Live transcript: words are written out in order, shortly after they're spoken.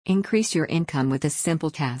Increase your income with this simple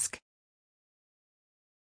task.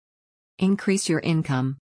 Increase your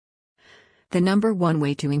income. The number one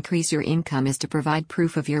way to increase your income is to provide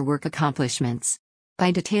proof of your work accomplishments. By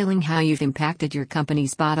detailing how you've impacted your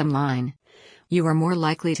company's bottom line, you are more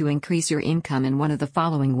likely to increase your income in one of the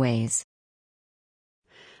following ways.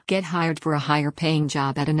 Get hired for a higher paying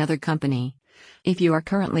job at another company, if you are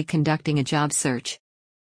currently conducting a job search.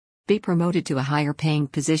 Be promoted to a higher paying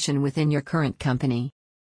position within your current company.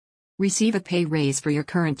 Receive a pay raise for your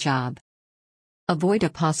current job. Avoid a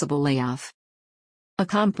possible layoff.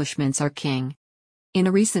 Accomplishments are king. In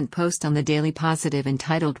a recent post on the Daily Positive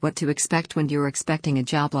entitled What to Expect When You're Expecting a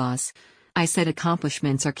Job Loss, I said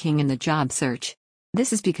accomplishments are king in the job search.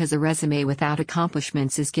 This is because a resume without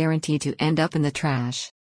accomplishments is guaranteed to end up in the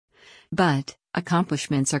trash. But,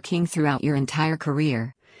 accomplishments are king throughout your entire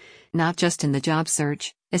career. Not just in the job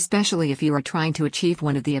search, especially if you are trying to achieve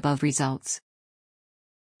one of the above results.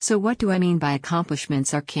 So what do I mean by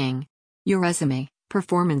accomplishments are king? Your resume,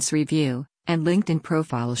 performance review, and LinkedIn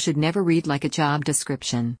profile should never read like a job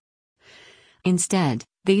description. Instead,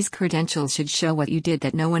 these credentials should show what you did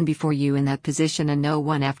that no one before you in that position and no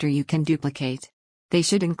one after you can duplicate. They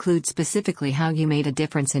should include specifically how you made a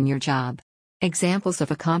difference in your job. Examples of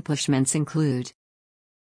accomplishments include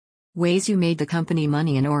ways you made the company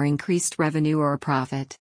money and/or increased revenue or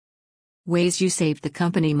profit. Ways you saved the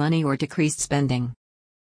company money or decreased spending.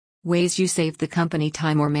 Ways you saved the company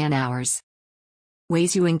time or man-hours.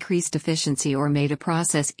 Ways you increased efficiency or made a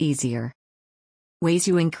process easier. Ways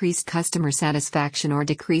you increased customer satisfaction or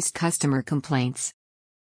decreased customer complaints.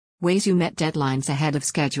 Ways you met deadlines ahead of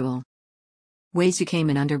schedule. Ways you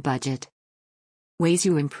came in under budget. Ways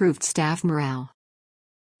you improved staff morale.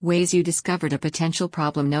 Ways you discovered a potential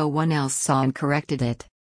problem no one else saw and corrected it.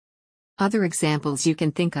 Other examples you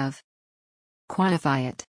can think of. Quantify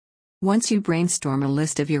it. Once you brainstorm a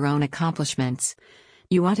list of your own accomplishments,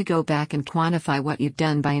 you want to go back and quantify what you've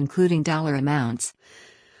done by including dollar amounts,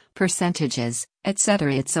 percentages,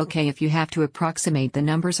 etc. It's okay if you have to approximate the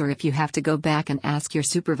numbers or if you have to go back and ask your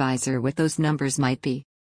supervisor what those numbers might be.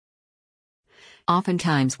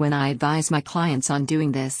 Oftentimes when I advise my clients on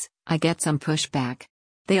doing this, I get some pushback.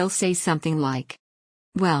 They'll say something like,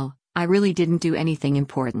 "Well, I really didn't do anything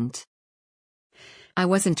important. I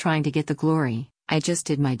wasn't trying to get the glory, I just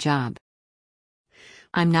did my job.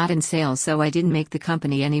 I'm not in sales, so I didn't make the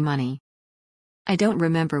company any money. I don't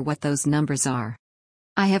remember what those numbers are.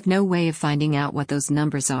 I have no way of finding out what those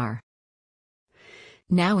numbers are."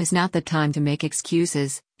 Now is not the time to make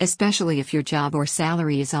excuses, especially if your job or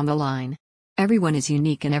salary is on the line. Everyone is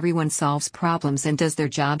unique and everyone solves problems and does their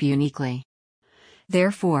job uniquely.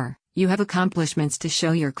 Therefore, you have accomplishments to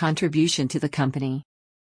show your contribution to the company.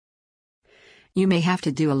 You may have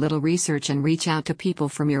to do a little research and reach out to people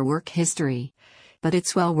from your work history, but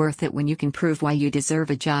it's well worth it when you can prove why you deserve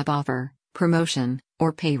a job offer, promotion,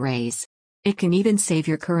 or pay raise. It can even save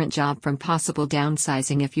your current job from possible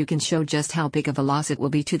downsizing if you can show just how big of a loss it will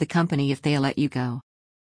be to the company if they let you go.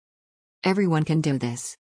 Everyone can do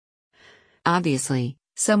this. Obviously,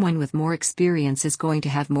 someone with more experience is going to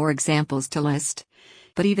have more examples to list,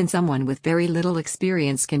 but even someone with very little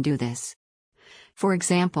experience can do this. For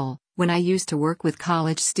example, when I used to work with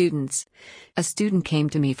college students, a student came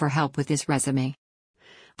to me for help with his resume.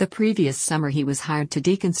 The previous summer he was hired to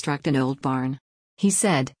deconstruct an old barn. He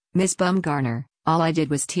said, "Ms. Bumgarner, all I did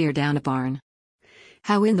was tear down a barn.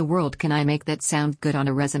 How in the world can I make that sound good on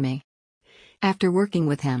a resume?" After working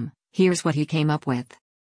with him, here's what he came up with.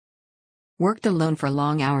 Worked alone for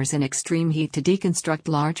long hours in extreme heat to deconstruct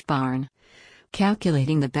large barn.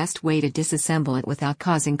 Calculating the best way to disassemble it without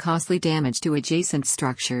causing costly damage to adjacent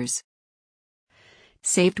structures.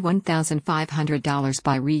 Saved $1,500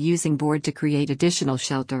 by reusing board to create additional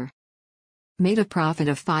shelter. Made a profit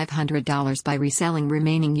of $500 by reselling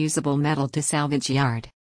remaining usable metal to salvage yard.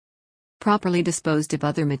 Properly disposed of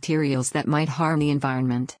other materials that might harm the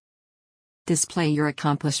environment. Display your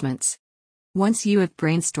accomplishments. Once you have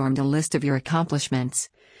brainstormed a list of your accomplishments,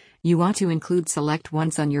 you want to include select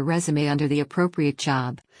ones on your resume under the appropriate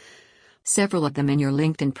job, several of them in your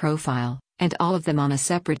LinkedIn profile, and all of them on a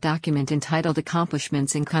separate document entitled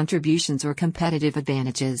Accomplishments and Contributions or Competitive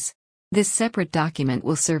Advantages. This separate document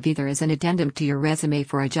will serve either as an addendum to your resume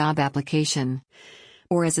for a job application,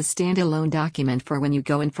 or as a standalone document for when you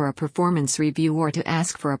go in for a performance review or to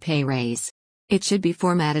ask for a pay raise. It should be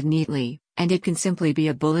formatted neatly, and it can simply be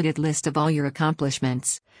a bulleted list of all your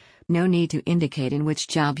accomplishments. No need to indicate in which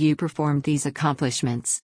job you performed these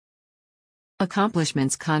accomplishments.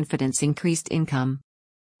 Accomplishments confidence increased income.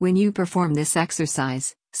 When you perform this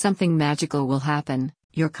exercise, something magical will happen,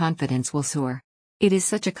 your confidence will soar. It is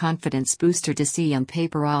such a confidence booster to see on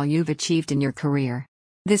paper all you've achieved in your career.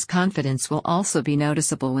 This confidence will also be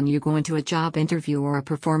noticeable when you go into a job interview or a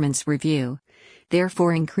performance review,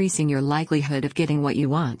 therefore increasing your likelihood of getting what you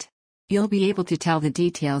want. You'll be able to tell the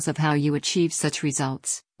details of how you achieve such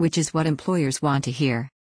results, which is what employers want to hear.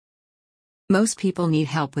 Most people need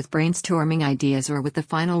help with brainstorming ideas or with the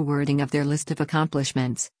final wording of their list of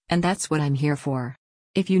accomplishments, and that's what I'm here for.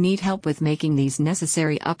 If you need help with making these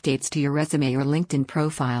necessary updates to your resume or LinkedIn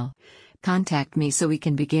profile, contact me so we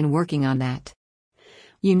can begin working on that.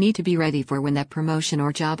 You need to be ready for when that promotion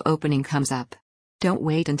or job opening comes up. Don't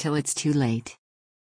wait until it's too late.